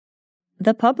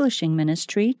The Publishing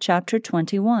Ministry, Chapter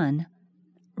 21,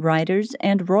 Writers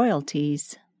and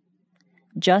Royalties,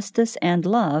 Justice and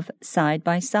Love Side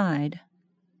by Side.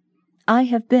 I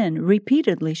have been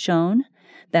repeatedly shown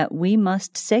that we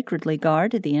must sacredly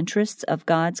guard the interests of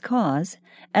God's cause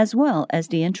as well as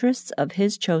the interests of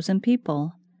His chosen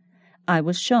people. I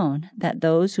was shown that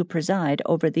those who preside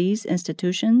over these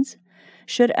institutions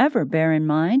should ever bear in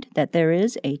mind that there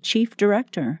is a chief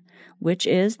director, which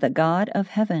is the God of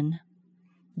heaven.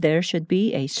 There should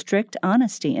be a strict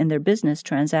honesty in their business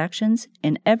transactions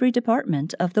in every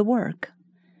department of the work.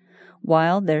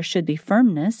 While there should be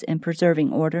firmness in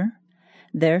preserving order,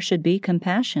 there should be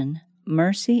compassion,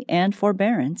 mercy, and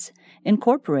forbearance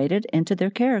incorporated into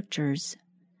their characters.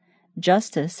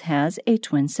 Justice has a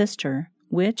twin sister,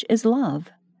 which is love.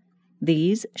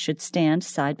 These should stand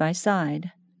side by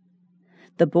side.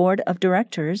 The board of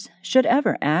directors should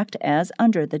ever act as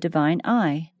under the divine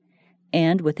eye,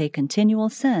 and with a continual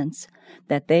sense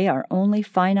that they are only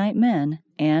finite men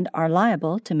and are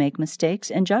liable to make mistakes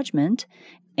in judgment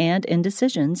and in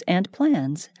decisions and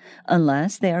plans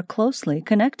unless they are closely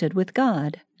connected with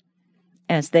God.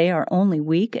 As they are only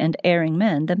weak and erring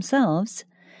men themselves,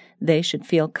 they should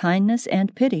feel kindness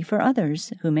and pity for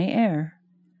others who may err.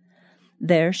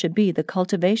 There should be the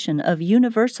cultivation of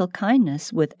universal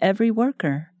kindness with every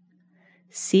worker.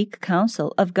 Seek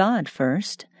counsel of God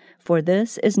first, for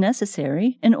this is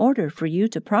necessary in order for you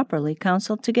to properly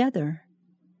counsel together.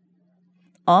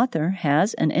 Author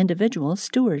has an individual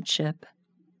stewardship.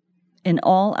 In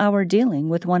all our dealing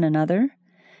with one another,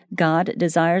 God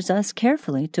desires us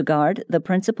carefully to guard the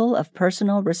principle of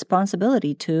personal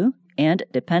responsibility to and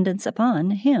dependence upon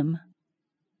Him.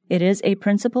 It is a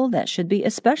principle that should be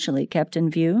especially kept in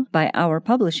view by our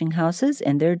publishing houses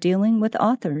in their dealing with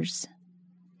authors.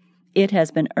 It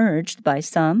has been urged by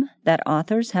some that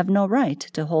authors have no right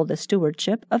to hold the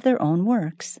stewardship of their own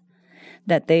works,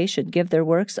 that they should give their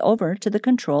works over to the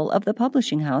control of the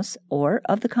publishing house or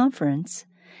of the conference,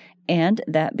 and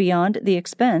that beyond the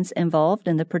expense involved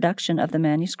in the production of the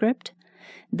manuscript,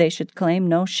 they should claim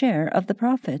no share of the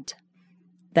profit,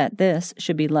 that this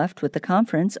should be left with the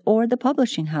conference or the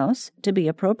publishing house to be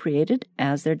appropriated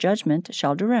as their judgment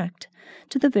shall direct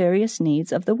to the various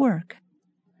needs of the work.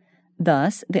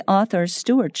 Thus, the author's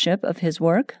stewardship of his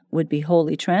work would be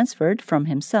wholly transferred from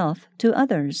himself to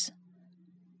others.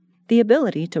 The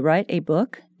ability to write a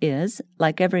book is,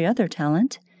 like every other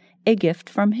talent, a gift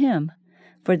from Him,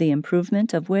 for the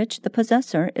improvement of which the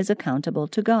possessor is accountable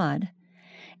to God,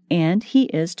 and he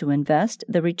is to invest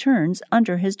the returns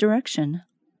under His direction.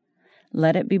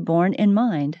 Let it be borne in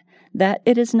mind that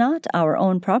it is not our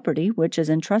own property which is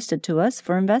entrusted to us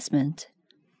for investment.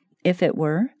 If it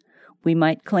were, we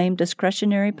might claim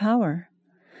discretionary power.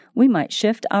 We might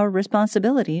shift our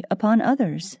responsibility upon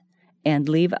others and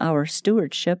leave our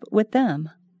stewardship with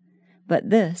them. But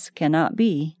this cannot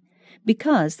be,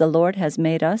 because the Lord has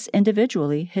made us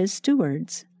individually His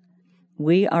stewards.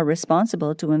 We are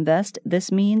responsible to invest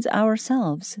this means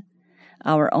ourselves.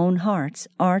 Our own hearts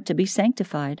are to be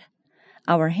sanctified.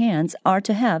 Our hands are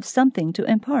to have something to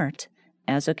impart,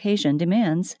 as occasion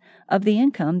demands, of the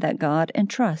income that God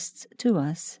entrusts to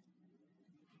us.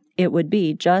 It would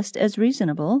be just as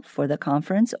reasonable for the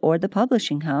conference or the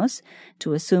publishing house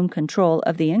to assume control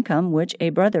of the income which a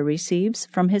brother receives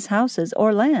from his houses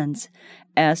or lands,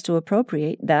 as to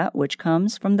appropriate that which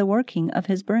comes from the working of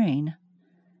his brain.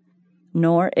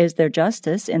 Nor is there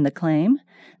justice in the claim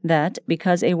that,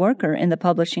 because a worker in the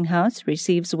publishing house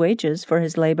receives wages for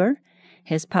his labor,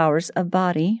 his powers of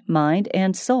body, mind,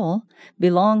 and soul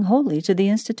belong wholly to the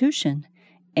institution,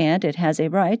 and it has a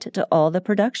right to all the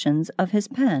productions of his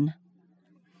pen.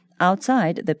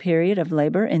 Outside the period of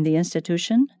labor in the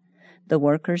institution, the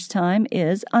worker's time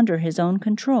is under his own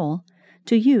control,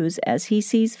 to use as he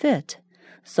sees fit,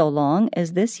 so long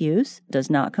as this use does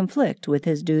not conflict with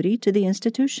his duty to the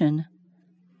institution.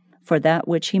 For that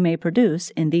which he may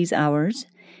produce in these hours,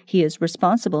 he is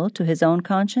responsible to his own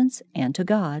conscience and to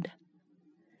God.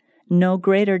 No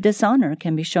greater dishonor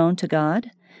can be shown to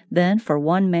God than for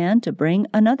one man to bring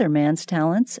another man's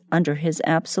talents under his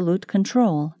absolute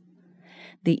control.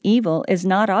 The evil is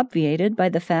not obviated by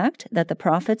the fact that the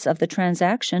profits of the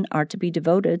transaction are to be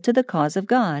devoted to the cause of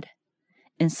God.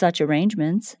 In such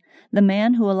arrangements, the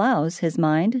man who allows his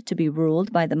mind to be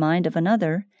ruled by the mind of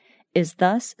another is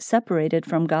thus separated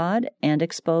from God and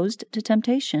exposed to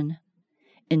temptation.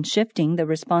 In shifting the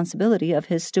responsibility of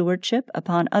his stewardship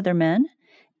upon other men,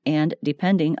 and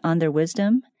depending on their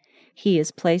wisdom, he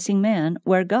is placing man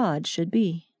where God should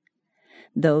be.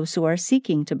 Those who are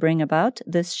seeking to bring about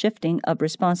this shifting of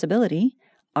responsibility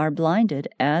are blinded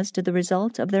as to the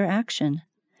result of their action,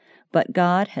 But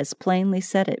God has plainly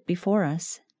set it before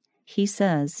us. He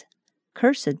says,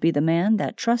 "Cursed be the man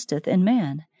that trusteth in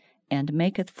man, and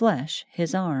maketh flesh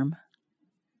his arm."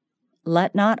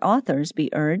 Let not authors be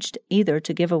urged either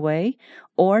to give away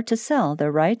or to sell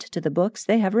their right to the books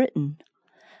they have written.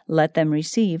 Let them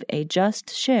receive a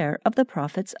just share of the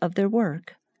profits of their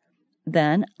work.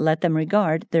 Then let them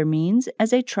regard their means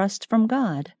as a trust from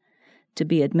God, to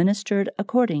be administered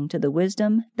according to the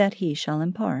wisdom that He shall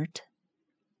impart.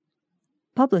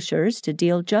 Publishers to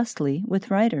deal justly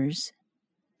with writers.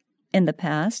 In the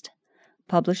past,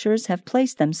 publishers have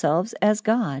placed themselves as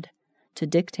God, to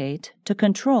dictate, to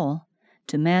control,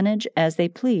 to manage as they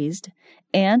pleased,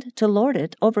 and to lord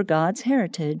it over God's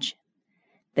heritage.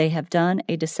 They have done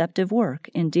a deceptive work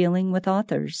in dealing with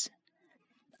authors.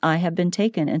 I have been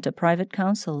taken into private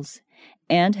councils,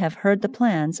 and have heard the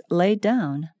plans laid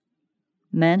down.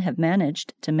 Men have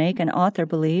managed to make an author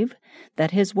believe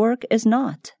that his work is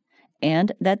naught,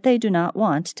 and that they do not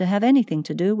want to have anything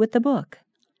to do with the book.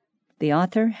 The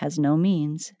author has no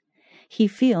means. He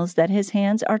feels that his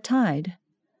hands are tied.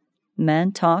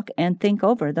 Men talk and think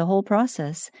over the whole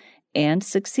process, and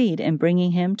succeed in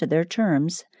bringing him to their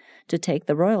terms, to take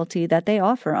the royalty that they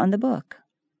offer on the book.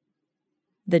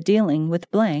 The dealing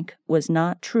with blank was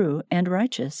not true and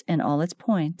righteous in all its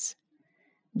points.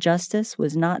 Justice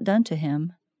was not done to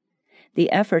him.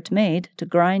 The effort made to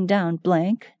grind down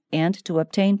blank and to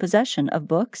obtain possession of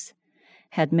books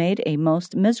had made a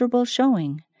most miserable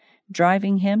showing,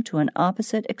 driving him to an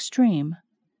opposite extreme.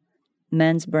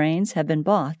 Men's brains have been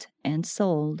bought and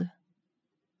sold.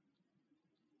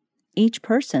 Each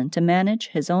person to manage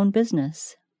his own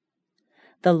business.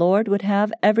 The Lord would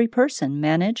have every person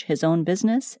manage his own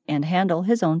business and handle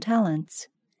his own talents.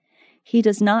 He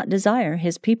does not desire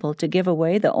His people to give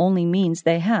away the only means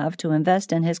they have to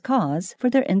invest in His cause for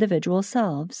their individual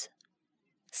selves.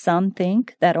 Some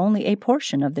think that only a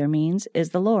portion of their means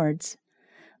is the Lord's,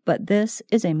 but this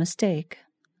is a mistake.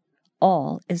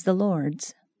 All is the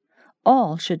Lord's.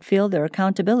 All should feel their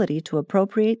accountability to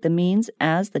appropriate the means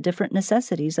as the different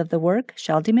necessities of the work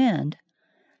shall demand.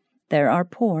 There are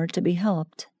poor to be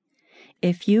helped.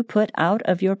 If you put out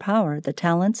of your power the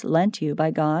talents lent you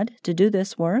by God to do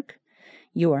this work,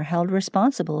 you are held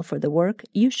responsible for the work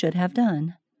you should have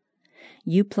done.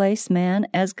 You place man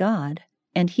as God,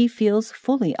 and he feels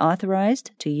fully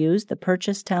authorized to use the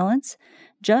purchased talents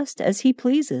just as he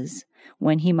pleases,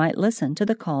 when he might listen to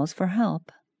the calls for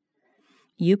help.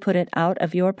 You put it out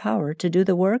of your power to do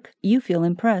the work you feel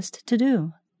impressed to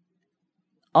do.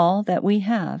 All that we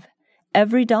have,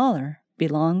 every dollar,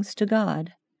 belongs to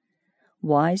God.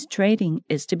 Wise trading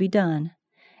is to be done,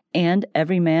 and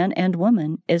every man and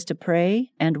woman is to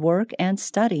pray and work and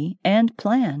study and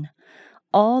plan,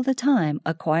 all the time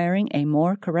acquiring a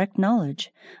more correct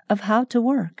knowledge of how to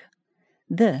work.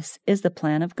 This is the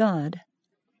plan of God.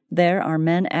 There are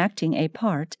men acting a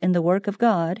part in the work of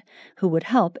God who would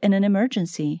help in an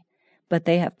emergency, but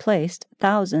they have placed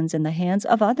thousands in the hands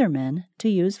of other men to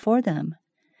use for them.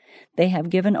 They have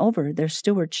given over their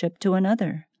stewardship to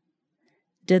another.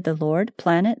 Did the Lord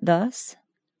plan it thus?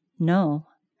 No.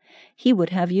 He would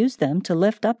have used them to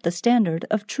lift up the standard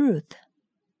of truth.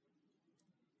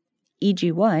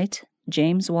 E.G. White,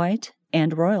 James White,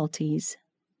 and Royalties.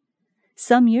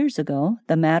 Some years ago,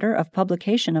 the matter of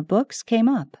publication of books came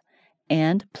up,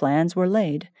 and plans were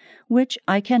laid, which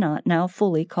I cannot now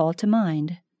fully call to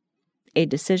mind. A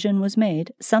decision was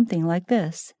made, something like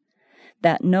this,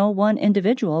 that no one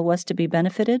individual was to be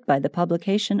benefited by the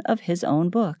publication of his own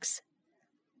books.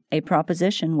 A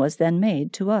proposition was then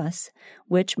made to us,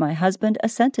 which my husband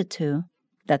assented to,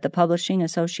 that the Publishing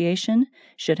Association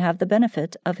should have the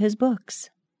benefit of his books.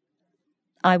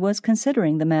 I was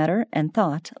considering the matter and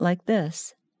thought like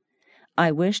this.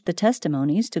 I wished the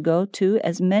testimonies to go to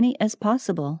as many as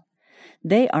possible.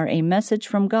 They are a message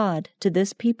from God to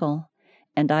this people,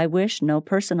 and I wish no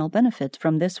personal benefit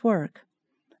from this work.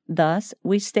 Thus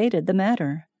we stated the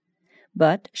matter.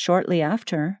 But shortly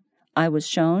after, I was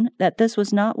shown that this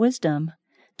was not wisdom,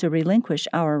 to relinquish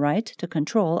our right to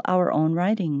control our own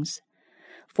writings.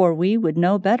 For we would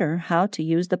know better how to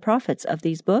use the profits of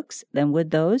these books than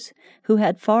would those who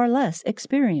had far less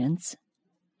experience.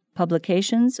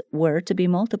 Publications were to be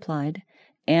multiplied,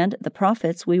 and the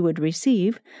profits we would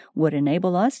receive would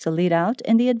enable us to lead out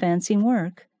in the advancing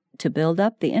work, to build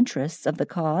up the interests of the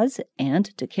cause,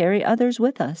 and to carry others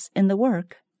with us in the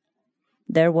work.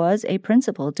 There was a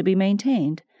principle to be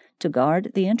maintained, to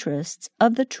guard the interests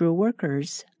of the true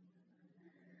workers.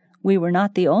 We were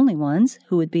not the only ones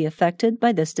who would be affected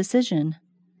by this decision.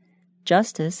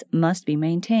 Justice must be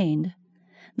maintained.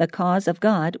 The cause of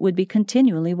God would be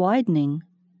continually widening.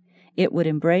 It would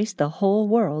embrace the whole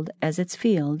world as its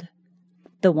field.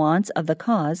 The wants of the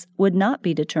cause would not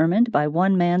be determined by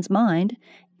one man's mind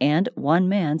and one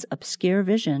man's obscure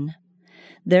vision.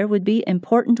 There would be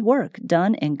important work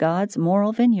done in God's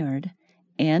moral vineyard,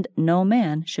 and no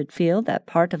man should feel that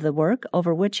part of the work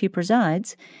over which he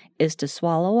presides is to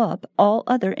swallow up all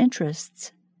other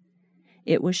interests.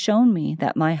 It was shown me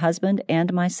that my husband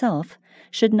and myself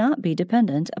should not be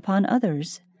dependent upon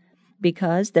others,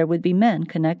 because there would be men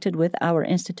connected with our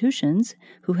institutions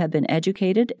who have been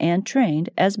educated and trained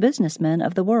as businessmen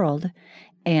of the world,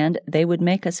 and they would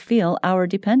make us feel our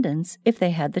dependence if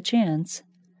they had the chance.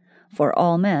 For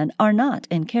all men are not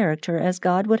in character as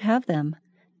God would have them,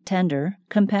 tender,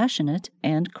 compassionate,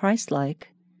 and Christ-like.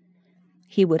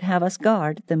 He would have us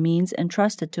guard the means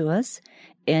entrusted to us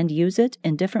and use it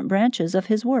in different branches of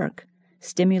His work,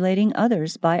 stimulating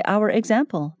others by our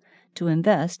example to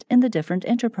invest in the different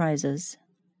enterprises.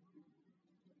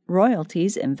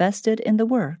 Royalties invested in the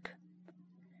work.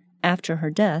 After her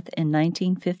death in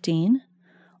 1915,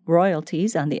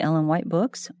 royalties on the Ellen White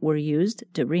books were used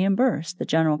to reimburse the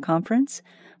General Conference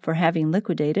for having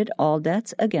liquidated all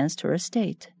debts against her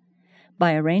estate.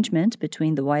 By arrangement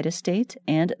between the White estate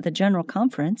and the General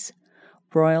Conference,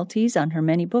 royalties on her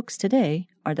many books today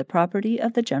are the property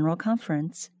of the General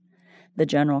Conference. The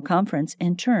General Conference,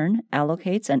 in turn,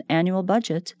 allocates an annual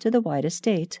budget to the White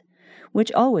estate,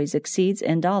 which always exceeds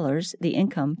in dollars the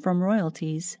income from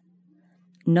royalties.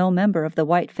 No member of the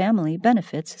White family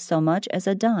benefits so much as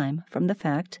a dime from the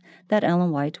fact that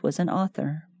Ellen White was an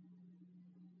author.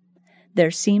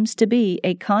 There seems to be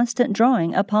a constant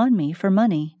drawing upon me for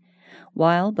money,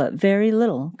 while but very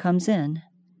little comes in.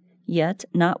 Yet,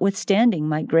 notwithstanding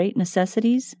my great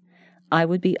necessities, I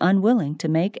would be unwilling to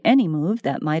make any move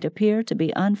that might appear to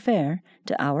be unfair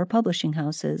to our publishing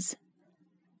houses.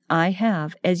 I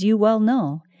have, as you well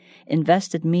know,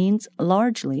 invested means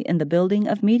largely in the building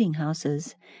of meeting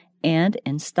houses and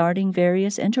in starting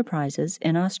various enterprises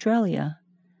in Australia.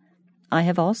 I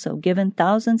have also given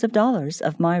thousands of dollars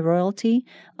of my royalty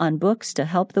on books to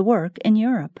help the work in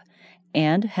Europe,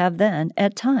 and have then,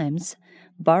 at times,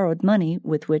 borrowed money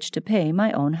with which to pay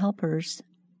my own helpers.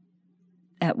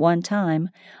 At one time,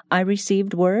 I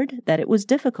received word that it was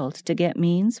difficult to get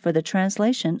means for the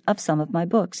translation of some of my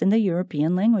books in the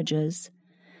European languages.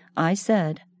 I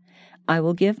said, I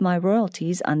will give my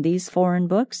royalties on these foreign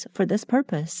books for this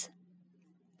purpose.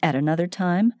 At another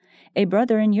time, a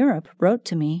brother in Europe wrote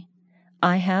to me,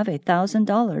 I have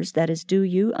 $1,000 that is due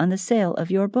you on the sale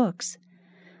of your books.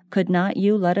 Could not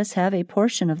you let us have a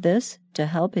portion of this to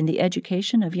help in the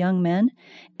education of young men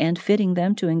and fitting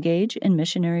them to engage in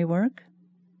missionary work?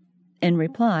 In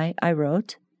reply, I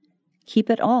wrote,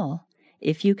 Keep it all,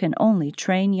 if you can only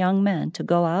train young men to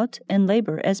go out and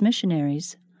labor as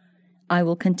missionaries. I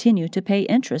will continue to pay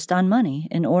interest on money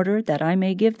in order that I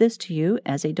may give this to you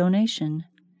as a donation.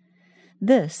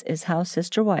 This is how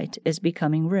Sister White is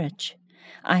becoming rich.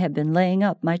 I have been laying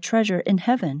up my treasure in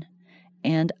heaven,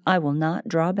 and I will not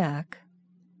draw back.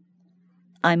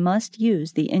 I must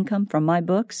use the income from my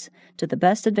books to the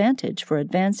best advantage for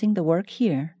advancing the work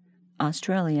here,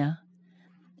 Australia.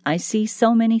 I see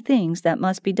so many things that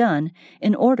must be done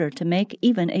in order to make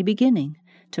even a beginning,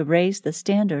 to raise the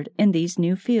standard in these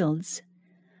new fields.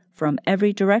 From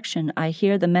every direction I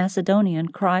hear the Macedonian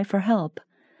cry for help.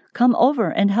 Come over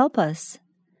and help us.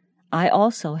 I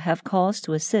also have calls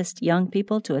to assist young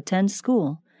people to attend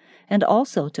school, and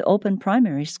also to open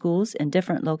primary schools in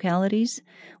different localities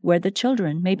where the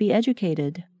children may be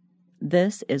educated.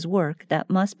 This is work that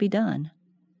must be done.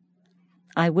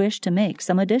 I wish to make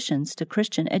some additions to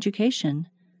Christian education,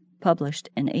 published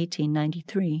in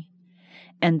 1893,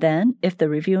 and then, if the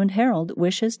Review and Herald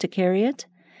wishes to carry it,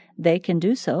 they can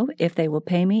do so if they will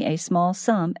pay me a small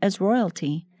sum as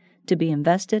royalty, to be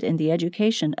invested in the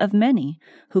education of many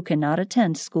who cannot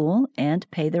attend school and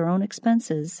pay their own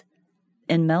expenses.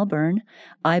 In Melbourne,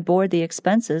 I bore the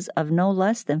expenses of no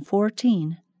less than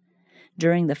 14.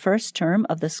 During the first term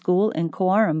of the school in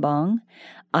Coarambong,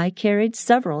 I carried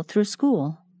several through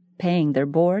school, paying their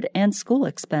board and school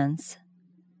expense.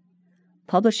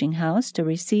 Publishing house to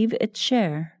receive its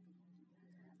share.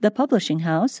 The publishing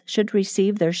house should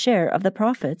receive their share of the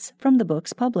profits from the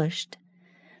books published.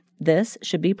 This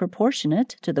should be proportionate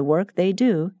to the work they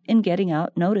do in getting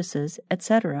out notices,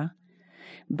 etc.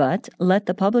 But let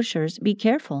the publishers be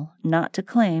careful not to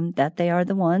claim that they are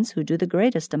the ones who do the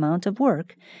greatest amount of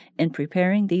work in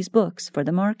preparing these books for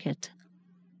the market.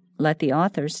 Let the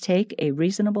authors take a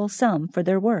reasonable sum for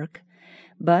their work,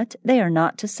 but they are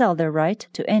not to sell their right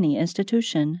to any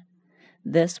institution.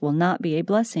 This will not be a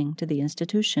blessing to the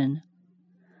institution.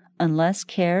 Unless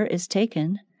care is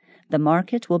taken, The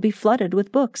market will be flooded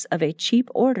with books of a cheap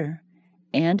order,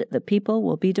 and the people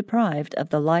will be deprived of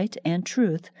the light and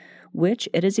truth which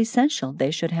it is essential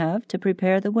they should have to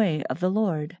prepare the way of the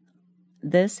Lord.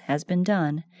 This has been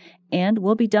done, and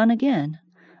will be done again,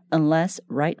 unless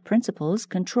right principles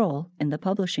control in the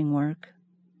publishing work.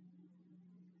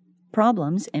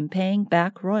 Problems in paying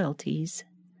back royalties.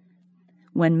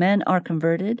 When men are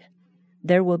converted,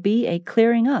 there will be a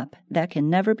clearing up that can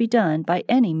never be done by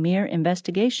any mere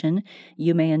investigation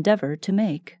you may endeavor to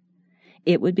make.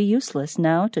 It would be useless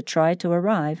now to try to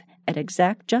arrive at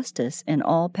exact justice in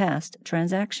all past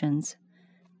transactions.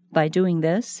 By doing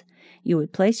this, you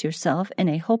would place yourself in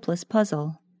a hopeless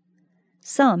puzzle.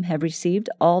 Some have received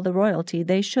all the royalty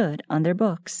they should on their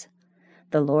books.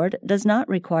 The Lord does not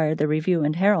require the Review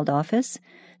and Herald office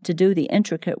to do the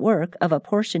intricate work of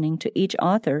apportioning to each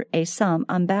author a sum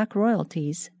on back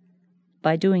royalties.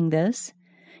 By doing this,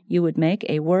 you would make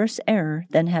a worse error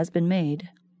than has been made.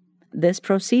 This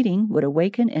proceeding would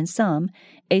awaken in some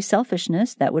a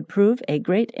selfishness that would prove a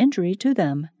great injury to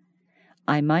them.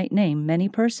 I might name many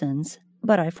persons,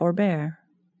 but I forbear.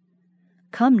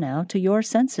 Come now to your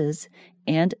senses,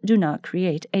 and do not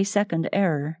create a second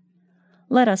error.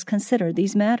 Let us consider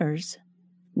these matters.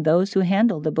 Those who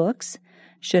handle the books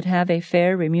should have a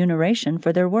fair remuneration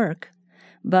for their work.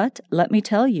 But let me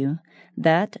tell you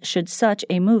that should such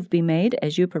a move be made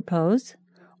as you propose,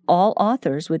 all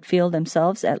authors would feel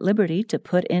themselves at liberty to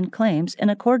put in claims in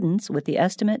accordance with the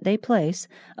estimate they place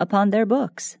upon their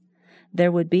books.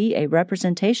 There would be a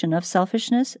representation of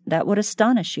selfishness that would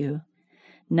astonish you.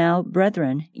 Now,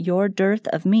 brethren, your dearth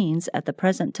of means at the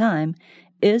present time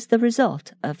is the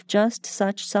result of just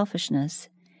such selfishness.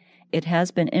 It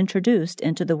has been introduced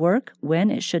into the work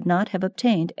when it should not have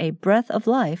obtained a breath of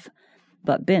life,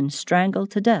 but been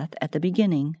strangled to death at the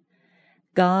beginning.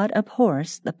 God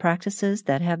abhors the practices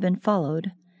that have been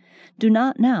followed. Do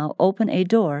not now open a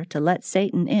door to let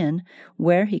Satan in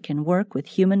where he can work with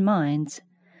human minds.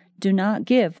 Do not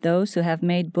give those who have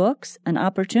made books an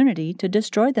opportunity to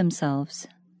destroy themselves.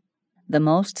 The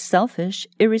most selfish,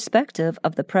 irrespective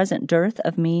of the present dearth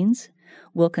of means,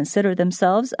 will consider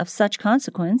themselves of such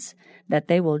consequence that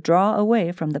they will draw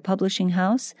away from the publishing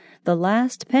house the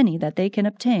last penny that they can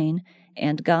obtain,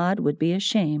 and God would be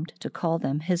ashamed to call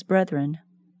them his brethren.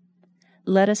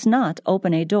 Let us not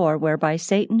open a door whereby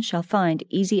Satan shall find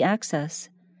easy access.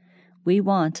 We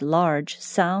want large,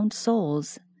 sound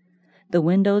souls. The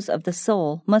windows of the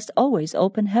soul must always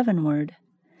open heavenward.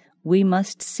 We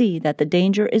must see that the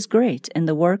danger is great in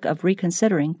the work of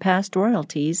reconsidering past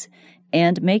royalties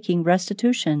and making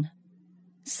restitution.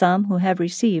 Some who have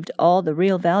received all the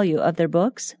real value of their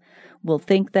books will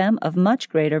think them of much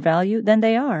greater value than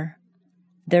they are.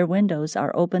 Their windows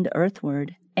are opened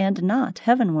earthward and not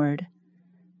heavenward.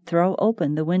 Throw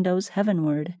open the windows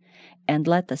heavenward, and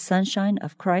let the sunshine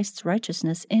of Christ's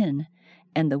righteousness in,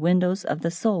 and the windows of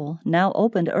the soul, now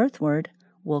opened earthward,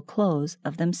 will close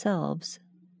of themselves.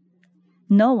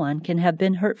 No one can have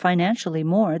been hurt financially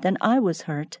more than I was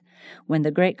hurt when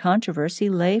the great controversy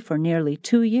lay for nearly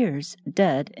 2 years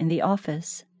dead in the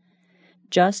office.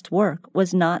 Just work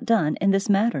was not done in this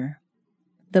matter.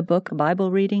 The book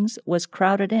Bible Readings was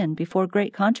crowded in before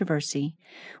great controversy,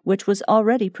 which was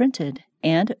already printed,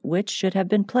 and which should have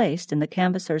been placed in the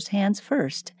canvasser's hands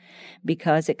first,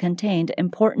 because it contained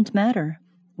important matter,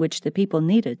 which the people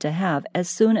needed to have as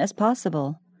soon as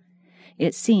possible.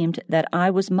 It seemed that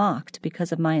I was mocked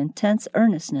because of my intense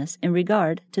earnestness in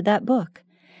regard to that book,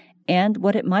 and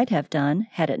what it might have done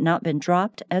had it not been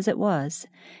dropped as it was,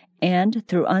 and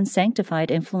through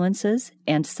unsanctified influences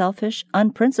and selfish,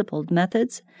 unprincipled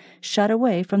methods, shut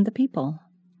away from the people.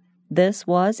 This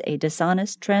was a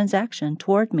dishonest transaction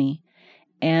toward me,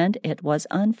 and it was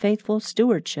unfaithful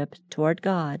stewardship toward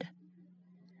God.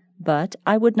 But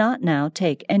I would not now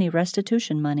take any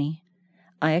restitution money.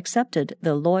 I accepted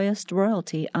the lowest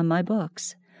royalty on my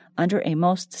books, under a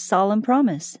most solemn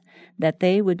promise that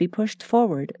they would be pushed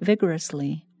forward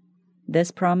vigorously.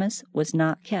 This promise was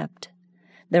not kept.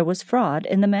 There was fraud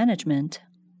in the management.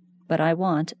 But I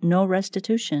want no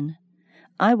restitution.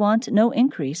 I want no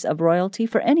increase of royalty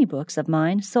for any books of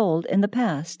mine sold in the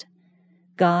past.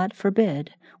 God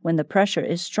forbid, when the pressure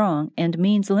is strong and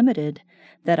means limited,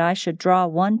 that I should draw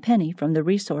 1 penny from the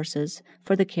resources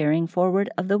for the carrying forward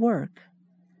of the work.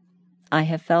 I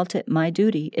have felt it my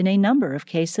duty in a number of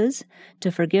cases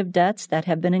to forgive debts that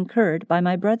have been incurred by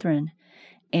my brethren,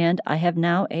 and I have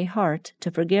now a heart to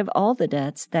forgive all the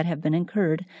debts that have been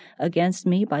incurred against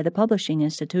me by the publishing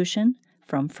institution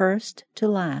from first to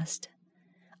last.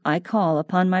 I call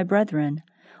upon my brethren,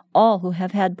 all who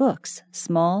have had books,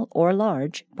 small or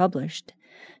large, published,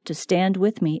 to stand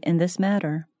with me in this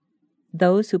matter.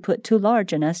 Those who put too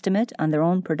large an estimate on their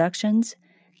own productions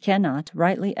cannot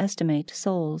rightly estimate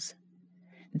souls.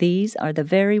 These are the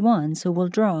very ones who will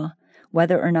draw,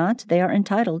 whether or not they are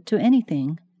entitled to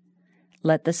anything.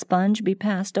 Let the sponge be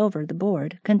passed over the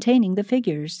board containing the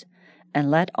figures, and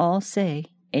let all say,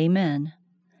 Amen.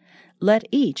 Let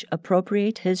each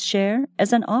appropriate his share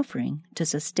as an offering to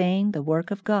sustain the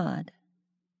work of God.